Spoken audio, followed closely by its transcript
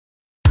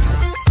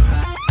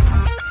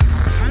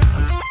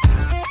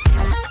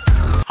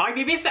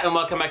babies, and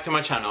welcome back to my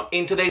channel.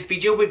 In today's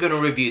video we're going to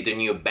review the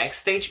new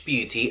Backstage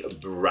Beauty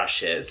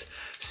brushes.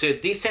 So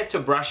this set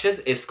of brushes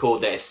is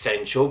called the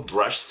Essential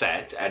Brush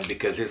Set, and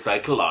because it's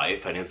like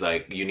life and it's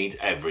like you need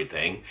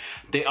everything,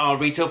 they are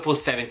retail for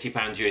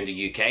 £70 here in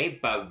the UK,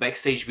 but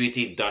Backstage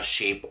Beauty does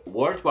ship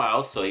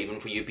worldwide, so even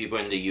for you people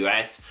in the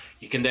US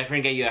you can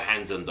definitely get your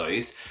hands on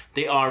those.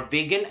 They are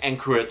vegan and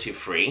cruelty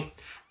free.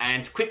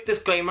 And quick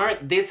disclaimer,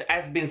 this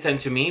has been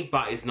sent to me,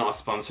 but it's not a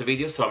sponsor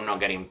video, so I'm not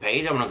getting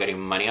paid, I'm not getting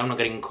money, I'm not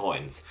getting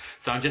coins.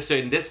 So I'm just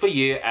doing this for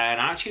you, and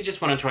I actually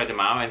just want to try them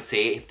out and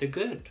see if they're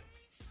good.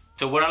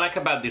 So what I like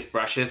about these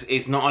brushes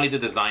is not only the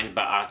design,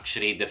 but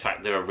actually the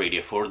fact they're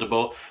really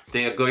affordable.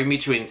 They are going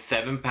between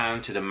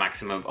 £7 to the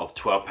maximum of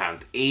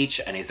 £12 each,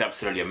 and it's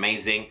absolutely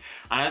amazing.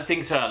 Another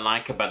thing that I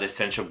like about the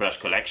Essential Brush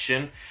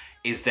collection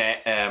is that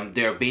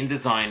they're being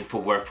designed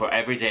for work for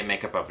everyday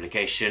makeup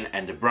application,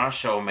 and the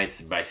brush are made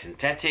by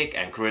synthetic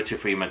and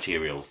cruelty-free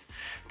materials.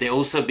 They're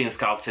also been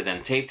sculpted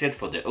and taped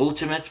for the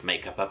ultimate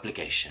makeup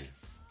application.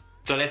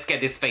 So let's get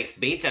this face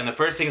beat, and the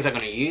first things I'm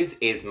going to use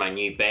is my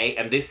new Bay,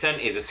 and this one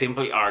is a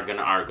Simply Argan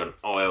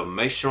Oil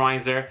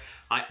Moisturizer.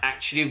 I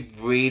actually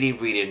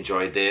really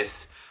enjoy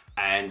this.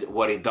 And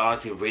what it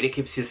does, it really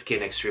keeps your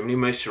skin extremely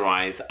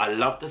moisturized. I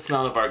love the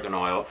smell of argan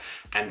oil,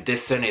 and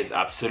this one is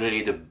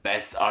absolutely the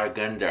best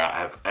argan that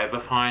I've ever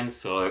found.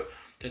 So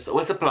there's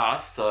always a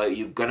plus. So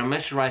you're gonna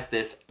moisturize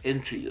this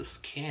into your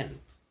skin.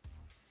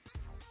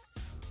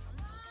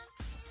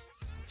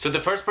 So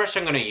the first brush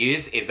I'm gonna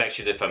use is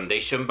actually the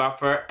foundation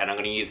buffer, and I'm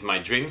gonna use my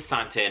Dream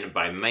Satin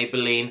by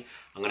Maybelline.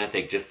 I'm gonna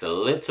take just a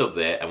little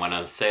bit, and when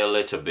I say a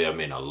little bit, I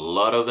mean a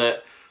lot of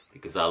it,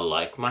 because I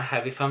like my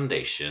heavy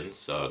foundation.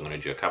 So I'm gonna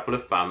do a couple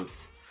of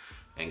bumps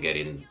and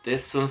getting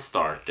this one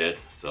started.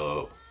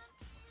 So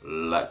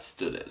let's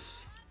do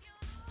this.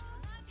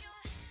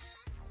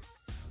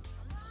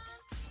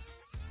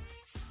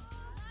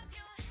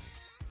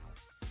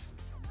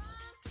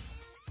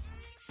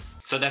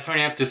 So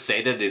definitely have to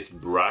say that this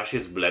brush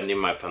is blending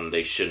my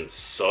foundation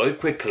so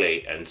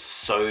quickly and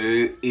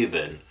so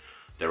even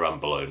that I'm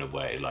blown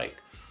away. Like,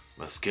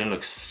 my skin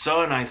looks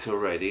so nice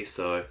already,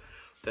 so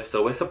that's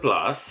always a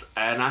plus.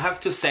 And I have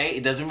to say,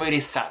 it doesn't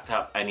really set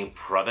up any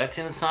product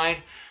inside.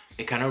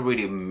 It kind of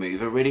really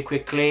moves it really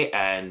quickly,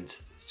 and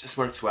it just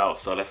works well.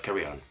 So let's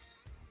carry on.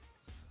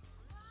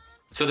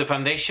 So the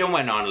foundation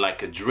went on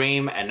like a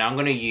dream, and now I'm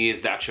going to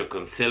use the actual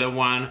concealer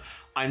one.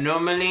 I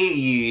normally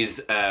use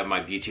my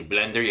beauty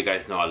blender. You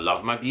guys know I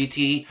love my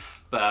beauty,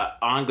 but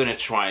I'm going to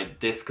try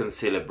this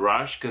concealer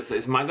brush because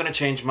it's going to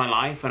change my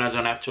life, and I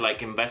don't have to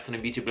like invest in a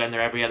beauty blender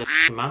every other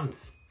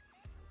month.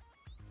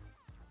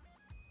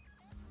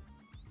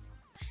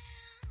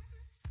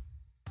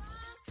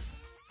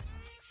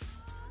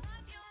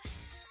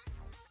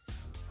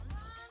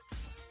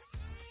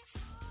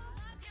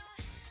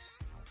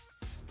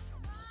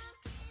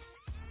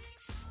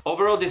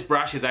 Overall, this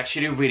brush is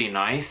actually really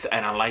nice,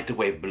 and I like the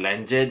way it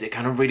blended. It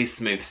kind of really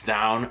smooths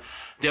down.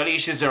 The only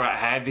issues that I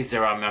have is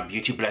that I'm a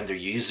beauty blender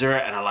user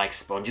and I like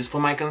sponges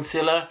for my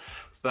concealer.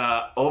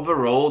 But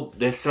overall,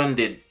 this one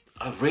did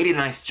a really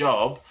nice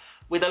job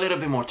with a little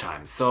bit more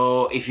time.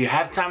 So if you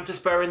have time to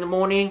spare in the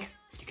morning,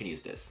 you can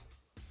use this.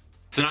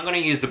 So now I'm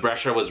going to use the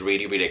brush I was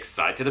really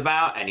excited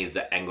about, and it's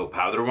the Angle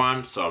Powder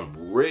one. So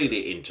I'm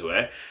really into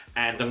it.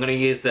 And I'm going to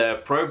use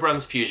the Pro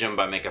Bronze Fusion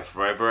by Makeup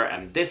Forever,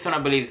 and this one I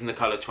believe is in the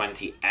color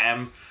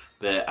 20M,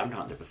 but I'm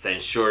not 100%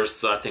 sure,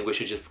 so I think we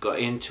should just go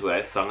into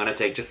it. So I'm going to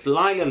take just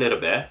slightly a little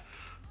bit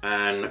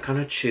and kind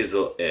of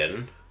chisel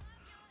in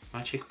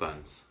my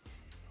cheekbones.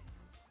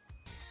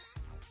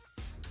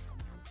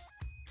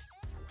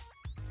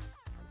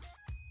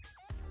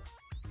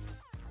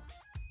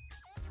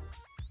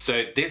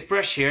 So this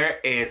brush here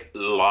is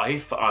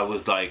life. I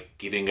was like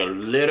giving a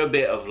little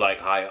bit of like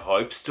high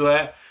hopes to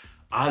it.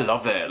 I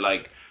love it.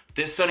 Like,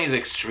 this one is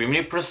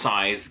extremely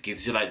precise,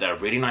 gives you like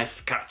that really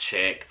nice cut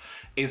cheek.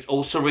 It's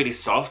also really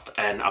soft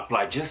and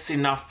apply just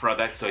enough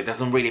product so it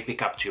doesn't really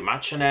pick up too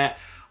much on it.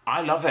 I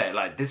love it.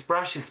 Like, this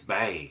brush is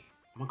bae.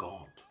 Oh my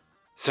god.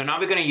 So now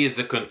we're going to use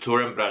the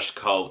Contour and Brush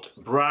Sculpt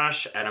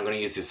brush, and I'm going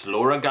to use this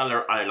Laura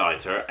Geller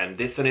highlighter, and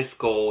this one is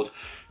called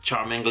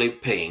Charmingly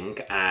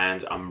Pink,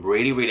 and I'm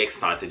really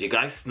excited. You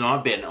guys know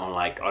I've been on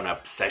like an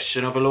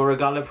obsession of a Laura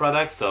Geller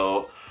product,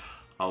 so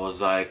I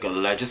was like,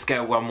 let's just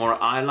get one more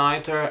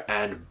highlighter,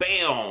 and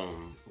bam!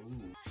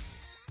 Ooh.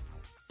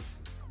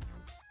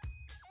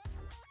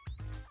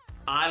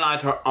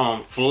 Highlighter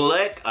on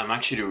flick. I'm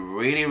actually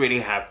really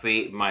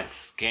happy. My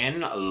skin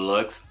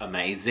looks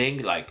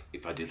amazing, like,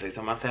 if I do say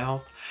so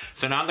myself.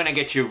 So now I'm gonna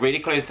get you really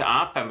close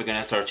up, and we're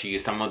gonna start to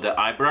use some of the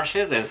eye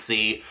brushes and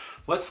see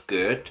what's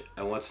good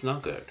and what's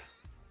not good.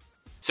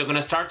 So I'm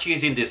going to start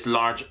using this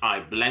large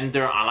eye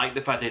blender. I like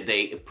the fact that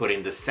they put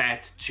in the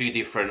set two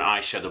different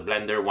eyeshadow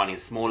blender. One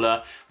is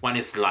smaller, one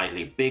is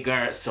slightly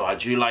bigger. So I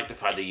do like the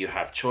fact that you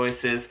have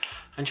choices,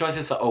 and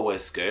choices are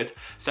always good.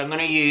 So I'm going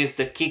to use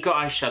the Kiko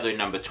eyeshadow in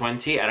number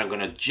 20, and I'm going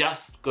to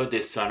just go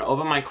this one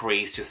over my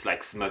crease, just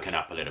like smoking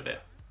up a little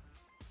bit.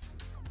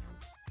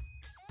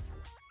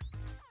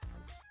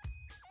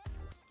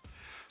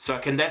 So I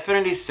can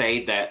definitely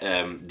say that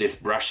these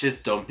brushes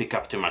don't pick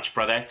up too much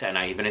product, and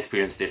I even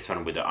experienced this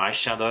one with the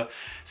eyeshadow.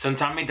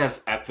 Sometimes it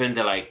does happen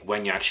that like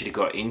when you actually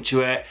go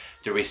into it,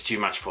 there is too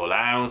much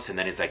fallout, and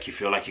then it's like you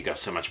feel like you got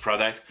so much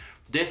product.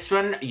 This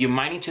one, you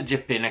might need to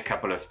dip in a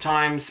couple of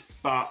times,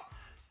 but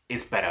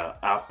it's better.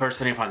 I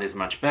personally find this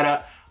much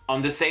better.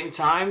 On the same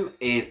time,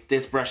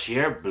 this brush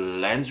here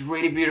blends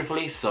really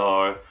beautifully,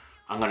 so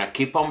I'm gonna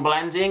keep on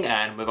blending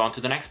and move on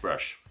to the next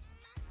brush.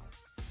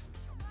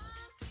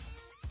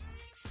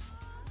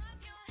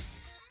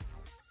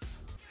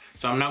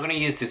 So I'm now going to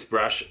use this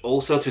brush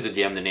also to do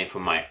the underneath of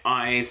my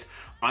eyes.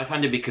 I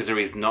find that because there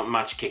is not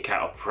much kick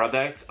out of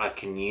product, I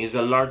can use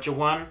a larger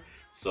one.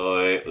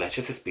 So let's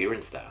just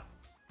experience that.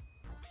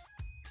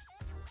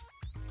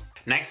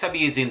 Next I'll be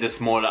using the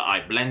smaller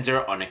eye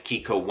blender on a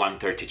Kiko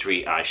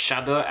 133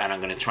 eyeshadow, and I'm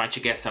going to try to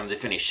get some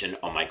definition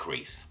on my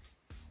crease.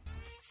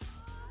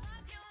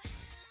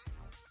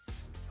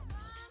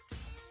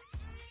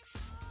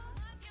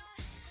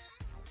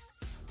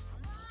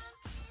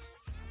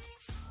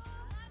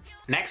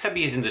 Next I'll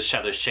be using the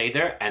shadow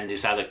shader and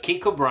this other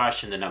Kiko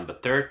brush in the number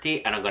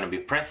 30, and I'm going to be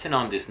pressing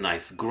on this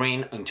nice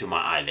green into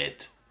my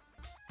eyelid.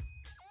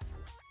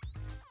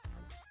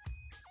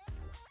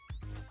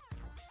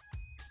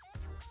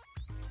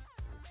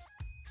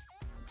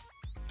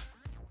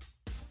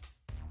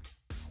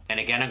 And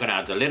again I'm going to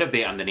add a little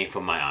bit underneath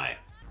of my eye.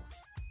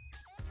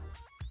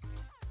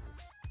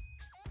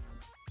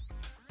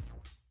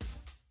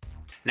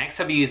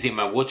 Next I'll be using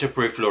my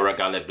waterproof Laura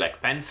Geller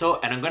black pencil,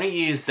 and I'm going to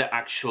use the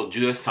actual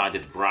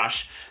dual-sided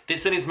brush.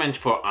 This one is meant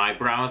for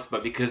eyebrows,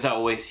 but because I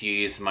always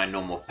use my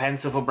normal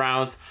pencil for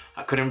brows,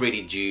 I couldn't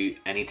really do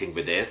anything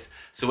with this.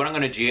 So what I'm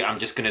going to do, I'm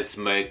just going to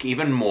smoke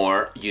even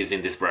more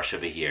using this brush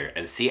over here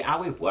and see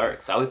how it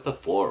works, how it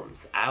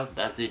performs, how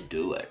does it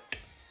do it.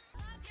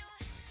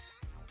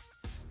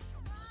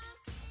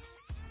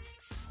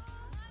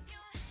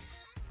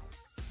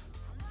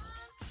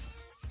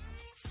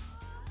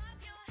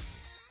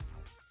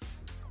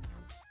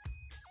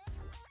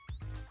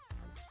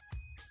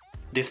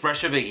 This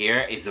brush over here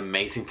is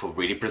amazing for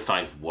really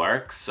precise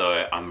work,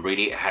 so I'm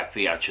really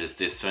happy I chose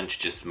this one to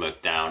just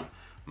smoke down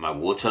my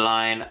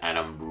waterline, and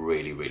I'm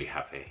really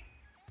happy.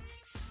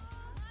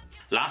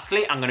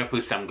 Lastly, I'm going to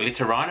put some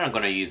glitter on. I'm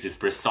going to use this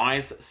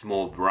precise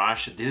small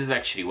brush. This is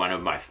actually one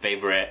of my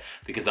favorite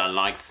because I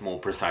like small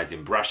precise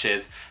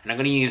brushes. And I'm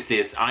going to use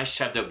this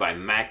eyeshadow by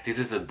MAC. This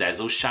is a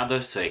dazzle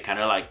shadow, so it kind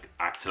of like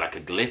acts like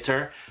a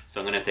glitter. So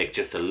I'm going to take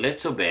just a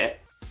little bit.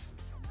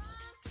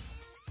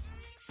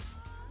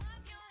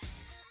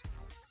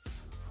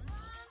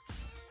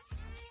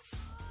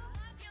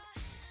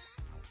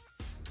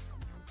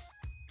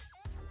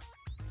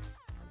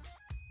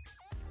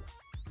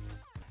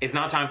 It's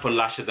now time for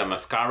lashes and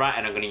mascara,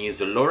 and I'm going to use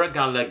the Laura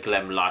Geller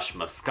Glam Lash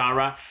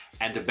Mascara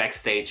and the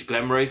Backstage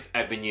Glamorous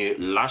Avenue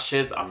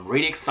Lashes. I'm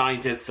really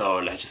excited, so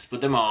let's just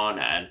put them on,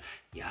 and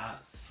yes.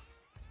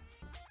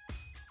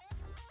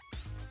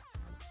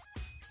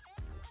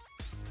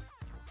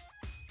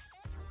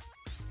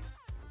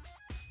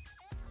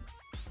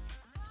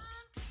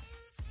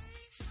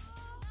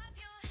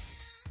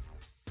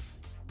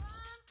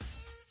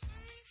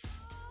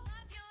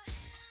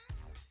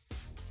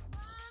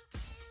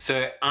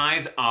 So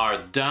eyes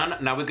are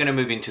done. Now we're going to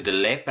move into the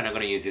lip, and I'm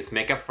going to use this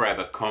Makeup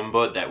Forever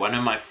combo that one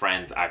of my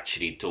friends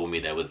actually told me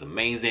that was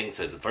amazing.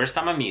 So it's the first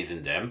time I'm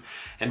using them.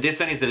 And this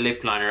one is the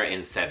lip liner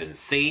in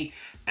 7C,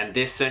 and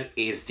this one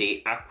is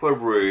the Aqua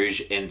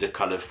Rouge in the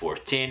color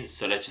 14.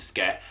 So let's just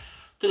get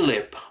the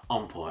lip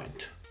on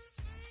point.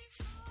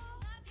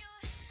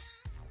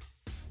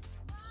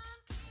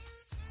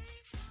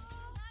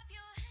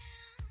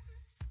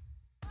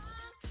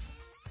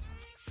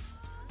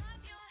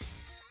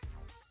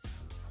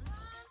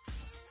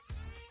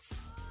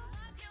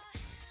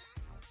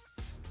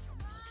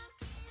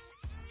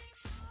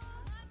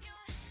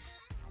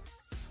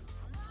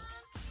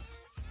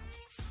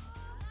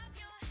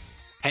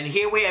 And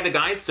here we have it,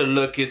 guys. The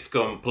look is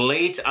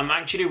complete. I'm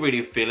actually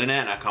really feeling it,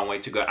 and I can't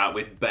wait to go out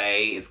with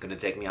Bae. It's gonna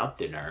take me out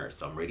dinner,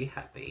 so I'm really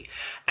happy.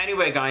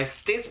 Anyway,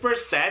 guys, this brush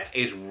set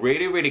is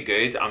really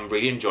good. I'm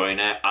really enjoying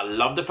it. I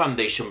love the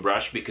foundation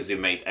brush because it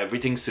made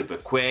everything super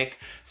quick,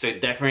 so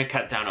it definitely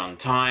cut down on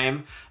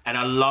time. And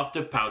I love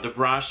the powder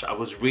brush. I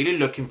was really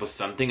looking for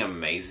something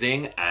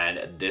amazing,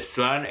 and this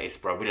one is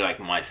probably like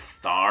my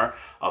star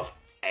of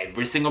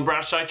every single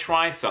brush I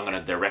try. So I'm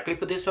gonna directly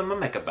put this on my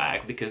makeup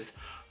bag because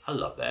I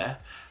love it.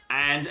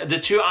 And the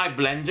two eye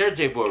blender,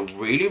 they were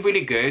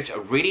really good.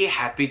 Really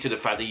happy to the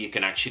fact that you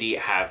can actually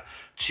have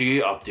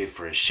two of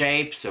different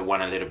shapes. So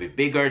one a little bit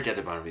bigger, the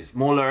other one a bit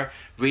smaller.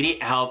 Really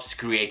helps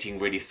creating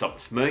really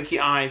soft smoky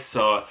eyes.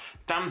 So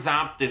thumbs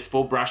up, these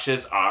 4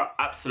 brushes are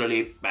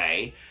absolutely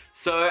bae.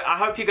 So I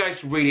hope you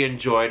guys really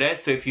enjoyed it.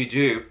 So if you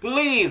do,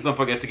 please don't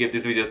forget to give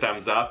this video a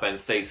thumbs up and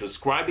stay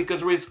subscribed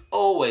because there is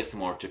always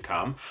more to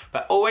come.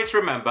 But always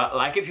remember,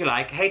 like if you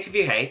like, hate if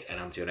you hate, and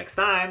until next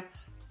time,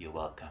 you're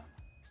welcome.